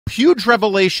huge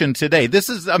revelation today. This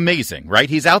is amazing, right?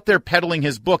 He's out there peddling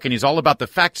his book, and he's all about the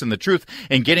facts and the truth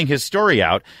and getting his story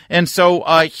out. And so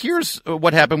here's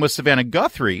what happened with Savannah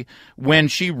Guthrie when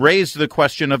she raised the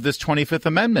question of this 25th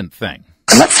Amendment thing.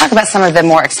 Let's talk about some of the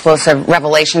more explosive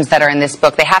revelations that are in this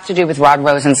book. They have to do with Rod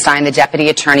Rosenstein, the Deputy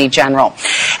Attorney General.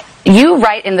 You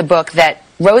write in the book that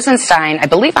Rosenstein, I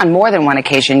believe on more than one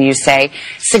occasion, you say,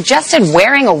 suggested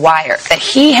wearing a wire, that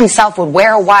he himself would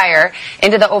wear a wire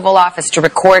into the Oval Office to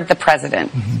record the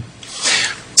president.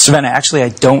 Mm-hmm. Savannah, actually, I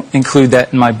don't include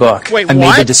that in my book. Wait, I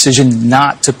made the decision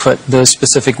not to put those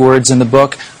specific words in the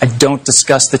book. I don't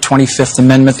discuss the 25th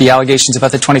Amendment, the allegations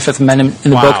about the 25th Amendment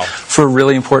in the book, for a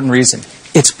really important reason.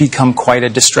 It's become quite a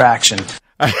distraction.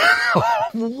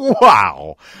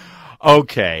 Wow.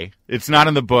 Okay. It's not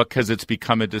in the book because it's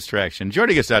become a distraction.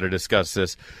 Joining us now to discuss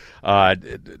this,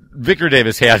 Victor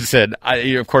Davis Hanson,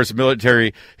 of course,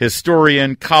 military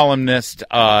historian, columnist,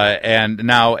 and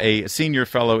now a senior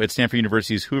fellow at Stanford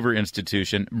University's Hoover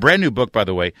Institution. Brand new book, by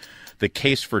the way. The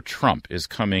Case for Trump is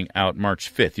coming out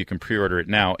March 5th. You can pre-order it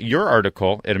now. Your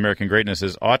article at American Greatness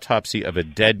is Autopsy of a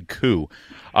Dead Coup.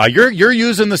 You're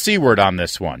using the C word on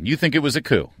this one. You think it was a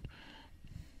coup?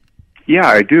 Yeah,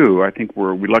 I do. I think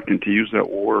we're reluctant to use that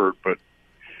word, but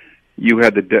you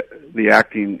had the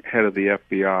acting head of the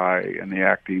FBI and the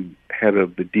acting head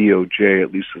of the DOJ,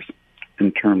 at least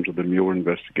in terms of the Mueller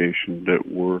investigation,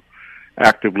 that were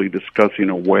actively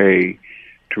discussing a way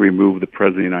to remove the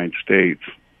President of the United States.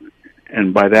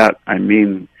 And by that, I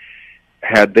mean,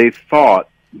 had they thought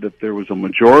that there was a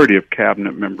majority of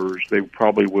cabinet members, they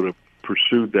probably would have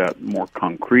pursued that more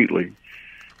concretely.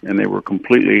 And they were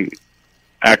completely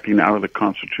acting out of the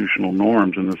constitutional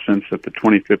norms in the sense that the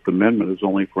 25th Amendment is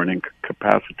only for an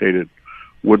incapacitated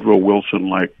Woodrow Wilson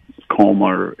like Coma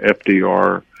or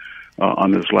FDR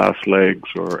on his last legs,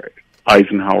 or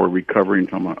Eisenhower recovering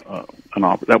from an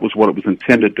op. That was what it was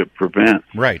intended to prevent.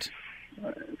 Right.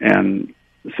 And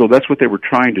so that's what they were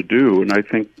trying to do, and I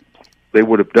think they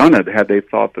would have done it had they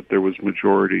thought that there was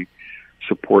majority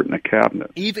support in the cabinet.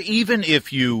 Even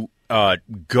if you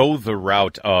go the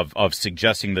route of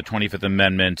suggesting the 25th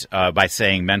Amendment by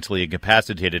saying mentally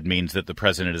incapacitated means that the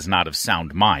president is not of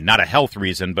sound mind, not a health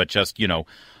reason, but just,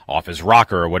 off his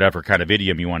rocker or whatever kind of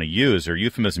idiom you want to use or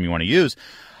euphemism you want to use,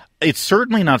 it's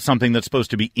certainly not something that's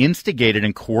supposed to be instigated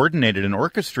and coordinated and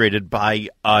orchestrated by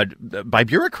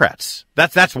bureaucrats.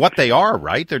 That's what they are,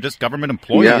 right? They're just government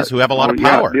employees who have a lot of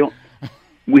power.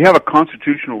 We have a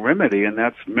constitutional remedy, and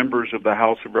that's members of the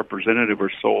House of Representatives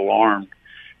are so alarmed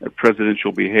at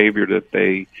presidential behavior that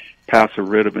they pass a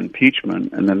writ of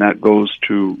impeachment, and then that goes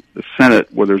to the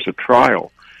Senate where there's a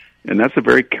trial. And that's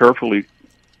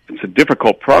it's a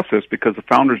difficult process because the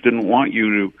founders didn't want you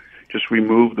to just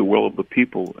remove the will of the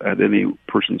people at any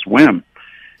person's whim.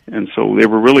 And so they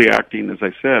were really acting, as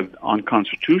I said,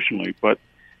 unconstitutionally, but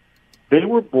they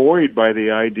were buoyed by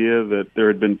the idea that there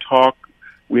had been talk.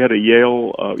 We had a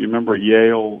Yale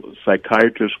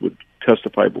psychiatrist would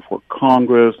testify before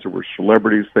Congress. There were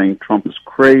celebrities saying Trump is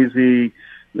crazy.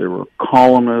 There were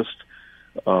columnists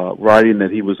writing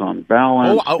that he was on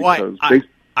balance.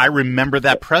 I remember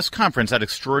that press conference, that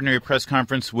extraordinary press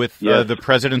conference with the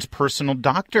president's personal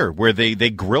doctor, where they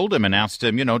grilled him and asked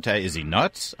him, is he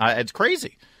nuts? It's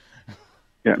crazy.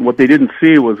 Yeah, and what they didn't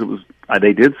see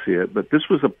they did see it, but this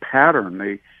was a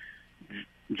pattern.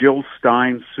 Jill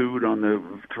Stein sued on the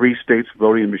 3 states'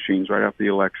 voting machines right after the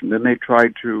election. Then they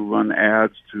tried to run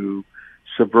ads to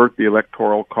subvert the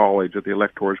Electoral College, that the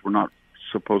electors were not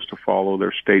supposed to follow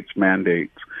their state's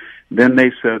mandates. Then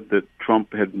they said that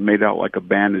Trump had made out like a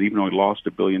bandit, even though he lost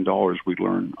 $1 billion, we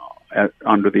learned,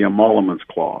 under the emoluments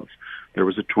clause. There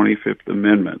was a 25th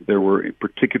Amendment. There were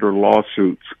particular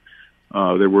lawsuits.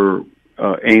 There were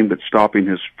aimed at stopping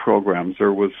his programs.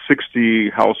 There was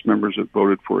 60 House members that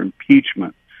voted for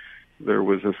impeachment. There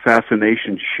was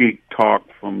assassination chic talk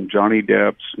from Johnny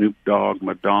Depp, Snoop Dogg,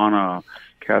 Madonna,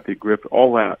 Kathy Griffin,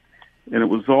 all that. And it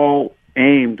was all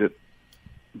aimed at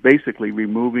basically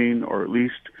removing or at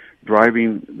least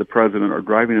driving the president or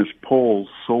driving his polls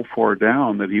so far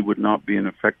down that he would not be an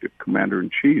effective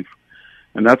commander-in-chief.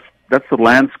 And that's the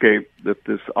landscape that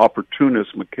this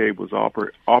opportunist McCabe was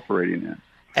operating in.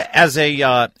 As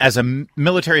a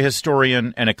military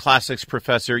historian and a classics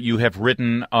professor, you have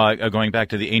written going back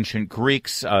to the ancient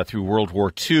Greeks through World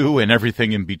War II and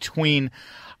everything in between.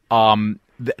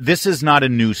 This is not a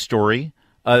new story.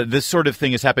 This sort of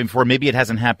thing has happened before. Maybe it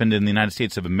hasn't happened in the United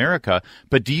States of America,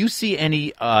 but do you see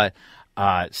any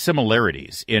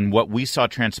similarities in what we saw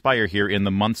transpire here in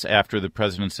the months after the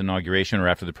president's inauguration or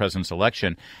after the president's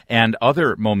election and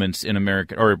other moments in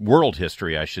American or world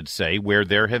history, I should say, where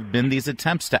there have been these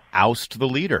attempts to oust the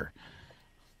leader?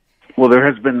 Well, there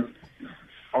has been,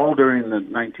 all during the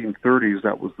 1930s,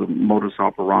 that was the modus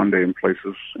operandi in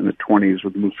places in the 20s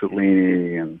with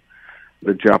Mussolini, and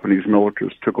the Japanese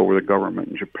militarists took over the government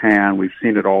in Japan. We've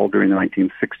seen it all during the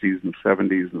 1960s and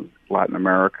 70s in Latin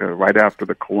America, right after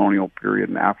the colonial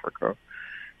period in Africa.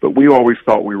 But we always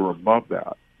thought we were above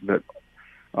that.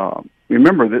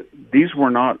 Remember that these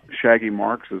were not shaggy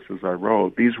Marxists, as I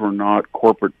wrote. These were not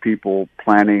corporate people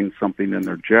planning something in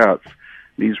their jets.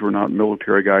 These were not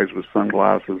military guys with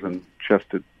sunglasses and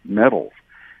chested medals.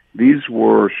 These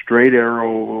were straight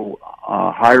arrow,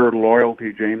 higher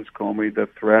loyalty James Comey, the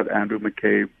threat Andrew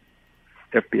McCabe,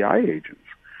 FBI agents.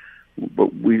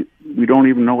 But we don't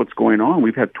even know what's going on.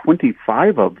 We've had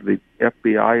 25 of the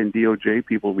FBI and DOJ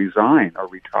people resign or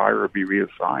retire or be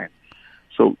reassigned.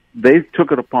 So they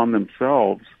took it upon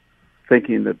themselves,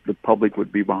 thinking that the public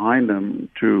would be behind them,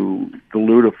 to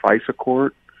delude a FISA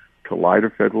court, to lie to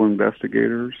federal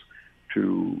investigators,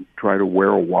 to try to wear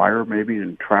a wire maybe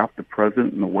and trap the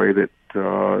president in the way that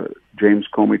James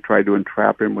Comey tried to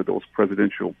entrap him with those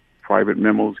presidential private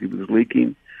memos he was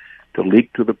leaking, to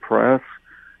leak to the press.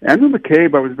 Andrew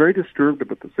McCabe, I was very disturbed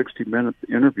about the 60-minute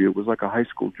interview. It was like a high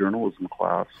school journalism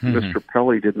class. Mr.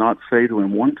 Pelley did not say to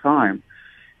him one time,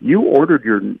 "You ordered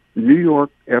your New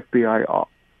York FBI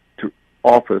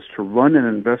office to run an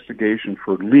investigation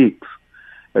for leaks,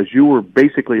 as you were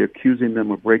basically accusing them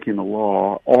of breaking the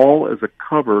law, all as a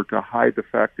cover to hide the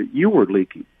fact that you were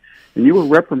leaking. And you were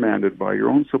reprimanded by your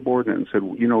own subordinate and said,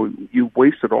 you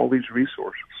wasted all these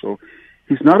resources." So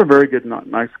he's not a very good,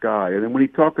 nice guy. And then when he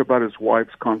talked about his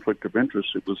wife's conflict of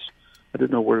interest, I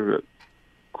didn't know whether to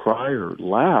cry or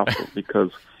laugh,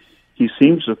 because he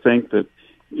seems to think that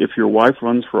if your wife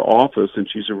runs for office and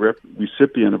she's a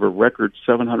recipient of a record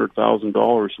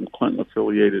 $700,000 from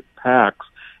Clinton-affiliated PACs,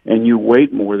 and you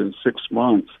wait more than 6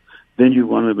 months, then you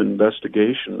run an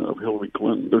investigation of Hillary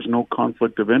Clinton. There's no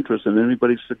conflict of interest, and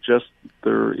anybody suggests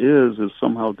there is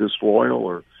somehow disloyal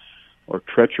or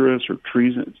treacherous or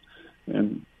treason.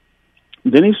 And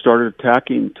then he started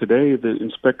attacking today the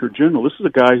Inspector General. This is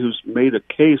a guy who's made a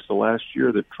case the last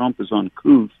year that Trump is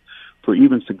uncouth for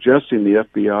even suggesting the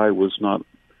FBI was not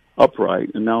upright,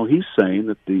 and now he's saying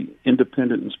that the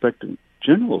independent Inspector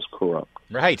General is corrupt.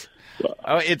 Right.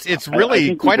 It's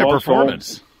really quite a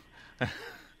performance.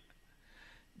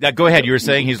 Go ahead. You were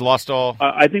saying he's lost all...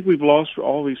 I think we've lost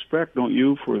all respect, don't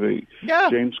you, for the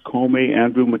James Comey,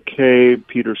 Andrew McCabe,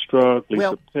 Peter Strzok,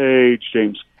 Lisa Page,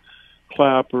 James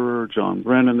Clapper, John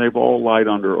Brennan. They've all lied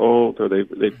under oath, or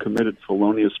they've committed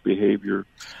felonious behavior.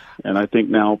 And I think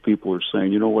now people are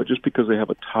saying, you know what, just because they have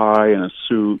a tie and a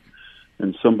suit,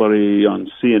 and somebody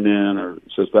on CNN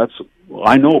says,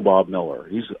 I know Bob Miller.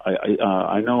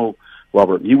 I know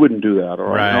Robert. You wouldn't do that.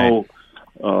 Or right. I know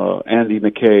Andy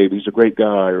McCabe. He's a great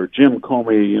guy. Or Jim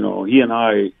Comey. He and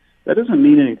I. That doesn't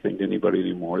mean anything to anybody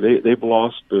anymore. They've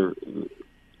lost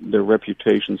their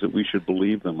reputations that we should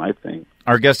believe them, I think.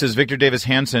 Our guest is Victor Davis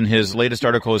Hanson. His latest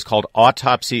article is called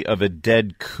Autopsy of a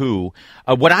Dead Coup.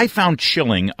 What I found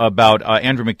chilling about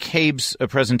Andrew McCabe's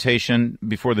presentation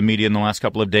before the media in the last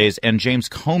couple of days and James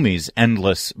Comey's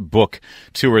endless book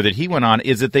tour that he went on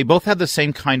is that they both had the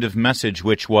same kind of message,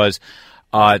 which was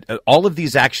all of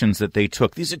these actions that they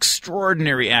took, these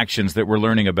extraordinary actions that we're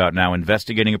learning about now,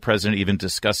 investigating a president, even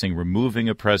discussing removing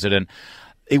a president,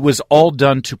 it was all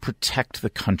done to protect the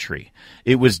country.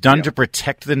 It was done to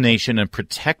protect the nation and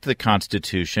protect the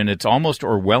Constitution. It's almost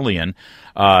Orwellian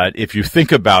if you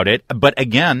think about it. But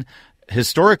again,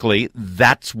 historically,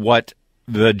 that's what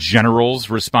the generals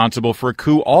responsible for a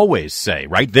coup always say,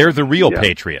 right? They're the real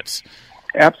patriots.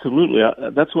 Absolutely.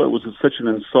 That's why it was such an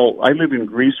insult. I lived in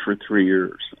Greece for 3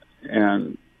 years,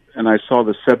 and I saw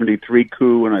the 73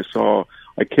 coup, and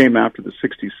I came after the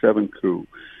 67 coup.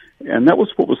 And that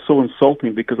was what was so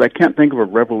insulting, because I can't think of a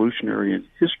revolutionary in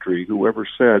history who ever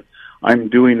said, I'm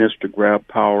doing this to grab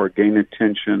power, gain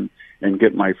attention, and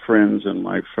get my friends and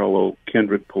my fellow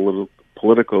kindred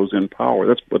politicos in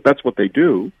power. That's what they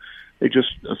do. They just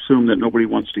assume that nobody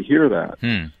wants to hear that.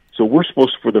 So we're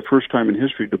supposed to, for the first time in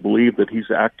history, to believe that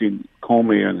he's acting,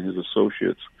 Comey and his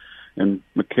associates, and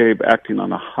McCabe acting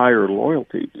on a higher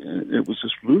loyalty. It was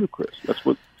just ludicrous. It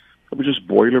was just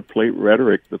boilerplate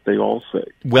rhetoric that they all say.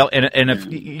 Well, and if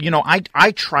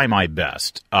I try my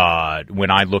best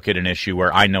when I look at an issue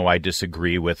where I know I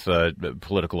disagree with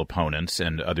political opponents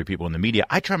and other people in the media.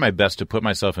 I try my best to put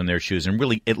myself in their shoes and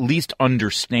really at least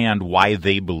understand why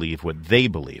they believe what they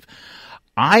believe.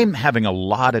 I'm having a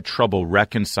lot of trouble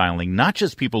reconciling not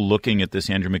just people looking at this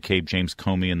Andrew McCabe, James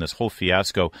Comey, and this whole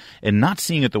fiasco and not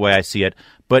seeing it the way I see it,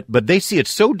 but they see it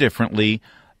so differently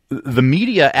the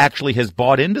media actually has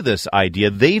bought into this idea.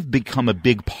 They've become a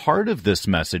big part of this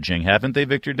messaging, haven't they,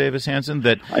 Victor Davis Hanson?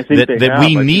 That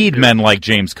we need men like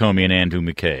James Comey and Andrew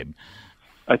McCabe.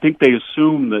 I think they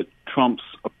assume that Trump's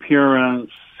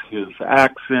appearance, his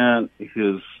accent,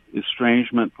 his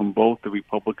estrangement from both the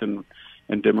Republican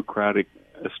and Democratic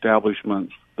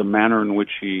establishments, the manner in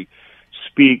which he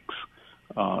speaks,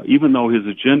 even though his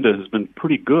agenda has been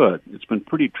pretty good, it's been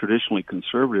pretty traditionally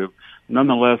conservative,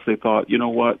 nonetheless they thought, you know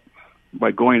what,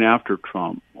 by going after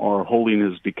Trump or holding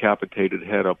his decapitated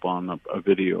head up on a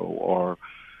video or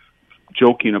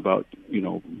joking about,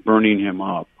 burning him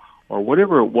up, or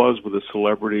whatever it was with the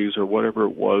celebrities or whatever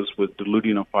it was with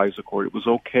diluting a FISA court, it was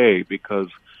okay because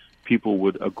people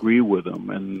would agree with them,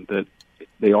 and that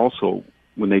they also,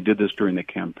 when they did this during the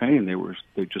campaign,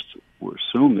 they just were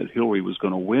assumed that Hillary was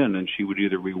going to win, and she would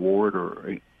either reward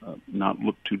or not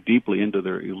look too deeply into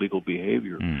their illegal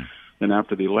behavior. Then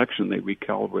after the election, they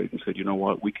recalibrated and said, you know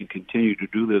what, we can continue to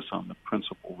do this on the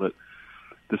principle that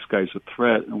this guy's a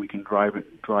threat, and we can drive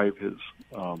his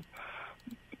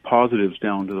positives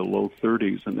down to the low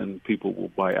 30s, and then people will,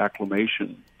 by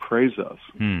acclamation, praise us.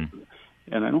 And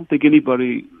I don't think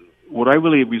anybody... What I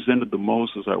really resented the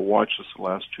most as I watched this the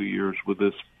last 2 years with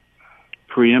this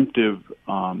preemptive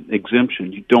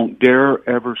exemption. You don't dare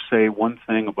ever say one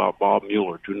thing about Bob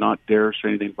Mueller. Do not dare say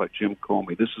anything about Jim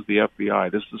Comey. This is the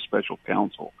FBI. This is the special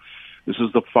counsel. This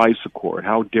is the FISA court.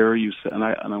 How dare you say?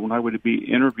 And when I would be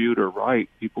interviewed or write,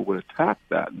 people would attack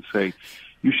that and say,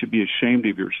 you should be ashamed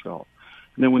of yourself.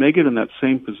 And then when they get in that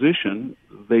same position,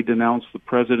 they denounce the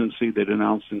presidency, they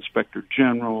denounce the inspector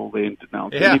general, they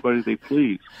denounce anybody they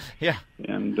please. Yeah.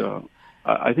 And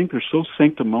I think they're so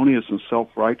sanctimonious and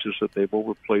self-righteous that they've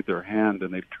overplayed their hand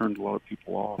and they've turned a lot of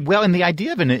people off. Well, and the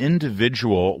idea of an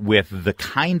individual with the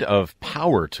kind of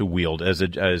power to wield as a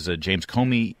James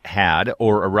Comey had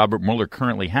or a Robert Mueller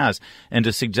currently has, and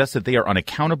to suggest that they are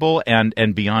unaccountable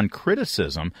and beyond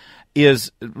criticism,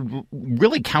 is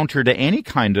really counter to any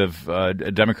kind of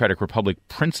Democratic Republic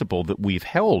principle that we've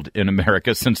held in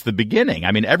America since the beginning.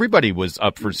 I mean, everybody was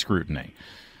up for scrutiny.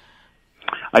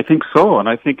 I think so, and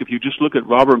I think if you just look at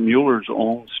Robert Mueller's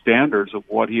own standards of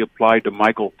what he applied to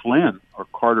Michael Flynn or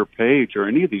Carter Page or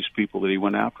any of these people that he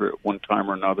went after at one time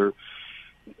or another,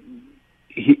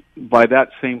 by that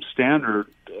same standard,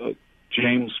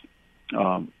 James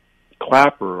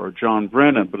Clapper or John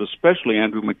Brennan, but especially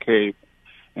Andrew McCabe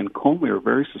and Comey are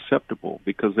very susceptible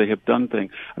because they have done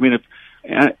things. I mean,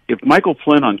 if Michael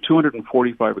Flynn on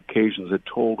 245 occasions had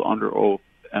told under oath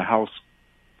a House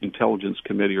Intelligence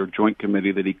Committee or Joint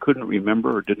Committee that he couldn't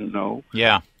remember or didn't know,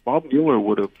 Bob Mueller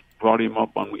would have brought him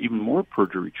up on even more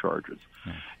perjury charges.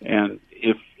 And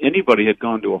if anybody had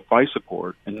gone to a FISA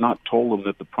court and not told them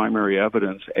that the primary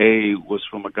evidence, A, was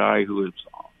from a guy who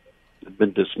had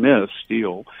been dismissed,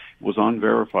 Steele, was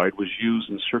unverified, was used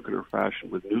in circular fashion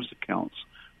with news accounts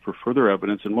for further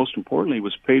evidence, and most importantly,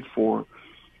 was paid for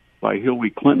by Hillary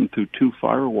Clinton through two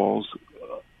firewalls,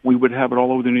 we would have it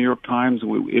all over the New York Times,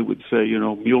 and it would say,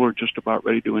 Mueller just about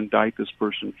ready to indict this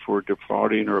person for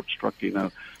defrauding or obstructing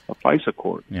a FISA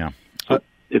court. Yeah. So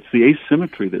it's the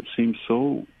asymmetry that seems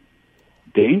so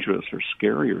dangerous or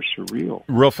scary or surreal.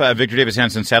 Real fast, Victor Davis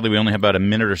Hanson, sadly we only have about a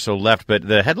minute or so left, but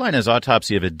the headline is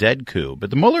Autopsy of a Dead Coup.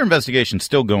 But the Mueller investigation is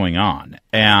still going on.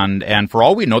 And for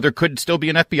all we know, there could still be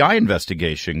an FBI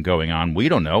investigation going on. We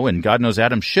don't know. And God knows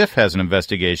Adam Schiff has an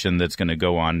investigation that's going to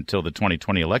go on until the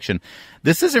 2020 election.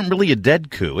 This isn't really a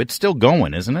dead coup. It's still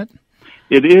going, isn't it?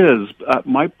 It is.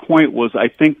 My point was, I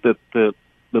think that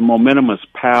the momentum has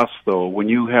passed, though, when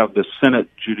you have the Senate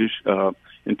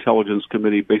Intelligence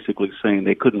Committee basically saying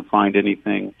they couldn't find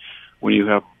anything, when you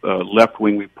have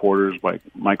left-wing reporters like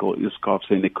Michael Iskoff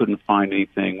saying they couldn't find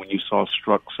anything, when you saw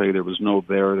Strzok say there was no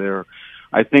there,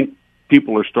 I think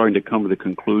people are starting to come to the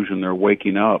conclusion they're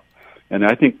waking up. And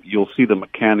I think you'll see the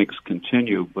mechanics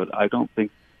continue, but I don't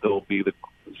think there'll be the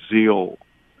zeal.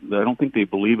 I don't think they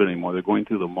believe it anymore. They're going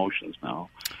through the motions now.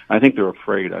 I think they're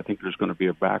afraid. I think there's going to be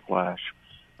a backlash,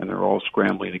 and they're all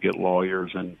scrambling to get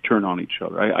lawyers and turn on each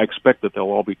other. I expect that they'll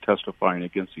all be testifying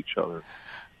against each other.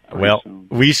 Well,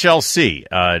 we shall see,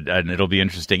 and it'll be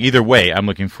interesting. Either way, I'm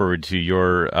looking forward to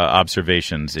your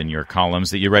observations in your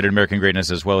columns that you write at American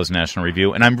Greatness as well as National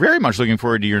Review, and I'm very much looking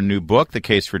forward to your new book, The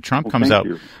Case for Trump. Comes out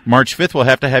March 5th. We'll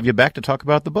have to have you back to talk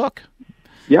about the book.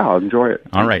 Yeah, I'll enjoy it.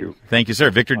 All right. Thank you,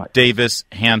 sir. Victor Davis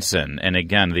Hanson. And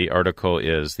again, the article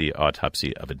is The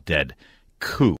Autopsy of a Dead Coup.